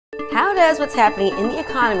How does what's happening in the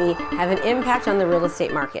economy have an impact on the real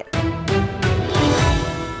estate market?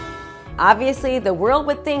 Obviously, the world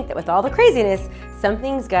would think that with all the craziness,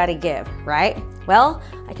 something's gotta give, right? Well,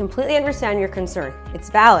 I completely understand your concern. It's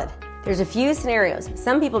valid. There's a few scenarios.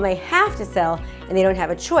 Some people may have to sell and they don't have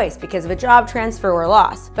a choice because of a job transfer or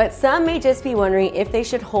loss. But some may just be wondering if they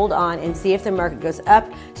should hold on and see if the market goes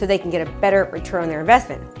up so they can get a better return on their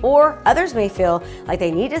investment. Or others may feel like they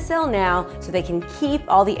need to sell now so they can keep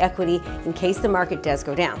all the equity in case the market does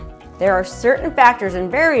go down. There are certain factors and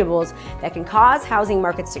variables that can cause housing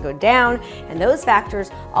markets to go down, and those factors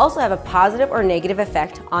also have a positive or negative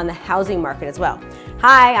effect on the housing market as well.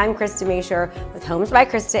 Hi, I'm Krista Mashore with Homes by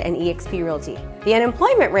Krista and eXp Realty. The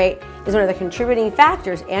unemployment rate is one of the contributing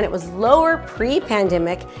factors, and it was lower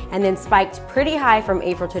pre-pandemic and then spiked pretty high from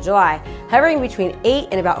April to July, hovering between 8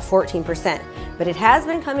 and about 14%. But it has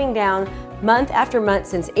been coming down month after month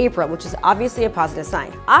since April, which is obviously a positive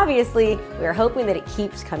sign. Obviously, we are hoping that it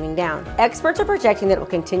keeps coming down. Experts are projecting that it will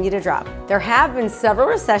continue to drop. There have been several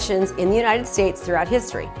recessions in the United States throughout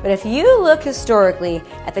history, but if you look historically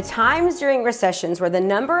at the times during recessions where the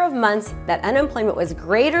number of months that unemployment was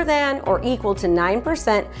greater than or equal to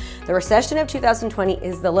 9%, the recession of 2020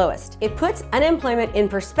 is the lowest. It puts unemployment in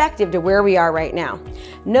perspective to where we are right now,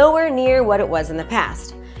 nowhere near what it was in the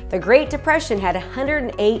past. The Great Depression had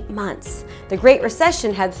 108 months. The Great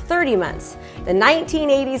Recession had 30 months. The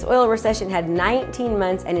 1980s oil recession had 19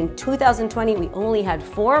 months, and in 2020, we only had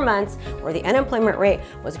 4 months where the unemployment rate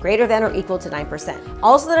was greater than or equal to 9%.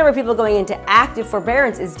 Also, the number of people going into active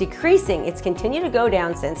forbearance is decreasing. It's continued to go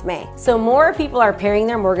down since May. So more people are paying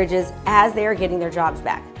their mortgages as they are getting their jobs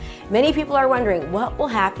back. Many people are wondering what will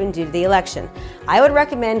happen due to the election. I would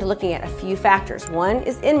recommend looking at a few factors. One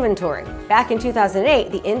is inventory. Back in 2008,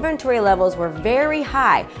 the inventory levels were very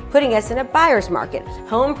high, putting us in a buyer's market.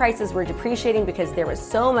 Home prices were depreciating because there was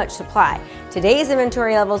so much supply. Today's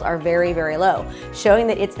inventory levels are very, very low, showing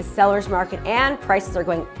that it's a seller's market and prices are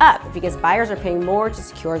going up because buyers are paying more to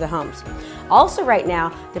secure the homes. Also right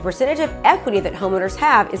now, the percentage of equity that homeowners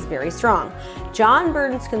have is very strong. John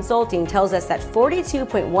Burns Consulting tells us that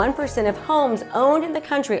 42.1% of homes owned in the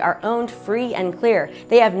country are owned free and clear.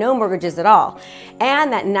 They have no mortgages at all.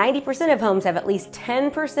 And that 90% of homes have at least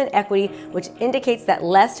 10% equity, which indicates that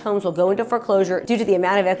less homes will go into foreclosure due to the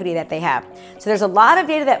amount of equity that they have. So there's a lot of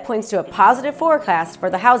data that points to a positive forecast for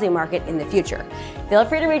the housing market in the future. Feel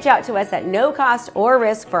free to reach out to us at no cost or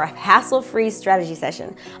risk for a hassle-free strategy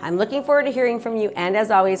session. I'm looking forward to hearing from you, and as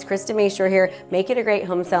always, Krista Mashore here. Make it a great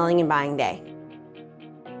home selling and buying day.